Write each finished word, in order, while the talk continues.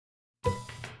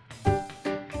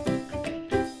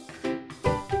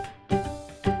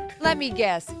Let me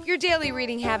guess, your daily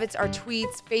reading habits are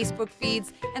tweets, Facebook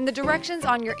feeds, and the directions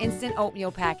on your instant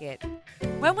oatmeal packet.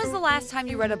 When was the last time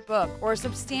you read a book or a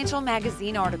substantial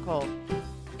magazine article?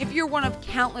 If you're one of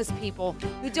countless people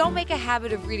who don't make a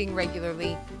habit of reading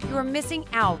regularly, you are missing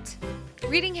out.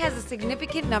 Reading has a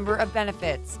significant number of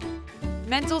benefits.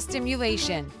 Mental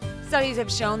stimulation. Studies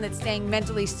have shown that staying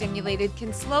mentally stimulated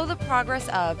can slow the progress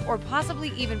of, or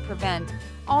possibly even prevent,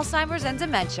 Alzheimer's and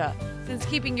dementia, since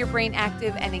keeping your brain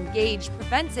active and engaged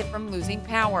prevents it from losing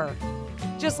power.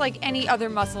 Just like any other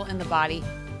muscle in the body,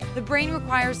 the brain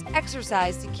requires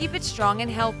exercise to keep it strong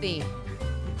and healthy.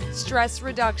 Stress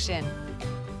reduction.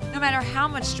 No matter how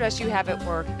much stress you have at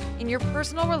work, in your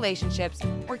personal relationships,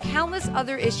 or countless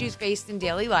other issues faced in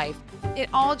daily life, it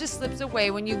all just slips away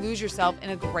when you lose yourself in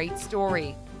a great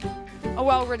story. A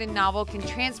well-written novel can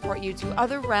transport you to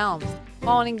other realms,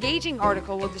 while an engaging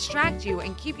article will distract you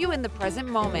and keep you in the present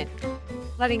moment,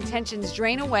 letting tensions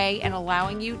drain away and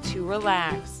allowing you to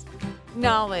relax.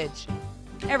 Knowledge.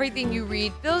 Everything you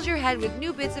read fills your head with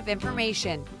new bits of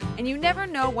information, and you never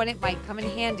know when it might come in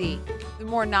handy. The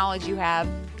more knowledge you have,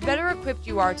 the better equipped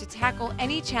you are to tackle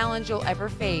any challenge you'll ever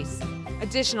face.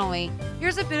 Additionally,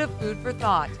 here's a bit of food for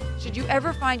thought. Should you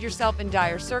ever find yourself in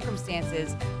dire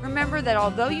circumstances, remember that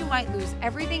although you might lose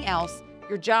everything else,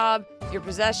 your job, your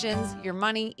possessions, your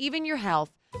money, even your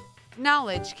health,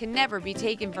 knowledge can never be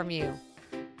taken from you.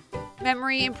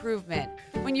 Memory improvement.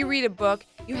 When you read a book,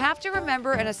 you have to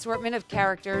remember an assortment of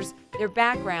characters, their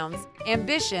backgrounds,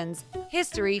 ambitions,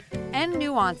 history, and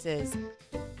nuances,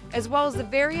 as well as the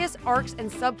various arcs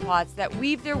and subplots that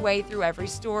weave their way through every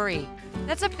story.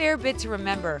 That's a fair bit to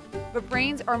remember, but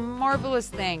brains are marvelous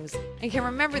things and can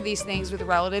remember these things with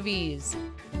relative ease.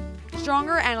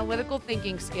 Stronger analytical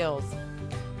thinking skills.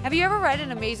 Have you ever read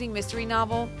an amazing mystery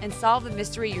novel and solved the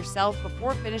mystery yourself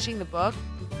before finishing the book?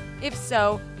 If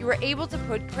so, you were able to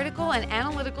put critical and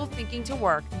analytical thinking to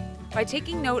work by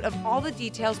taking note of all the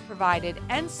details provided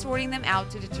and sorting them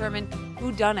out to determine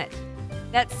who done it.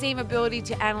 That same ability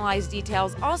to analyze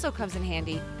details also comes in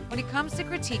handy when it comes to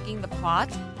critiquing the plot,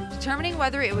 determining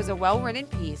whether it was a well-written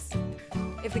piece,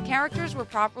 if the characters were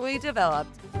properly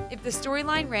developed, if the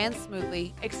storyline ran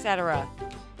smoothly, etc.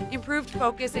 Improved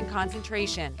focus and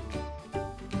concentration.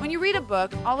 When you read a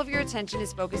book, all of your attention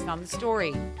is focused on the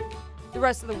story. The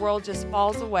rest of the world just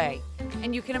falls away,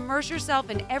 and you can immerse yourself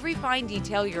in every fine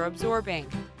detail you're absorbing.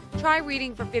 Try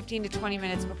reading for 15 to 20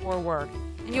 minutes before work,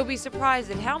 and you'll be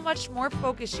surprised at how much more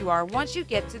focused you are once you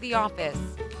get to the office.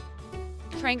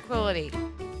 Tranquility.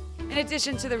 In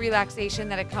addition to the relaxation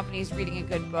that accompanies reading a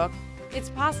good book, it's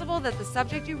possible that the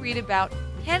subject you read about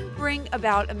can bring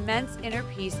about immense inner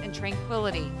peace and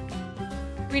tranquility.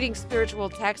 Reading spiritual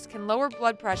texts can lower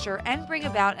blood pressure and bring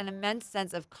about an immense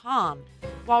sense of calm,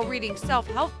 while reading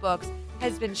self-help books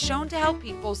has been shown to help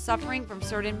people suffering from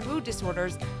certain mood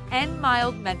disorders and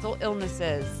mild mental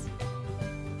illnesses.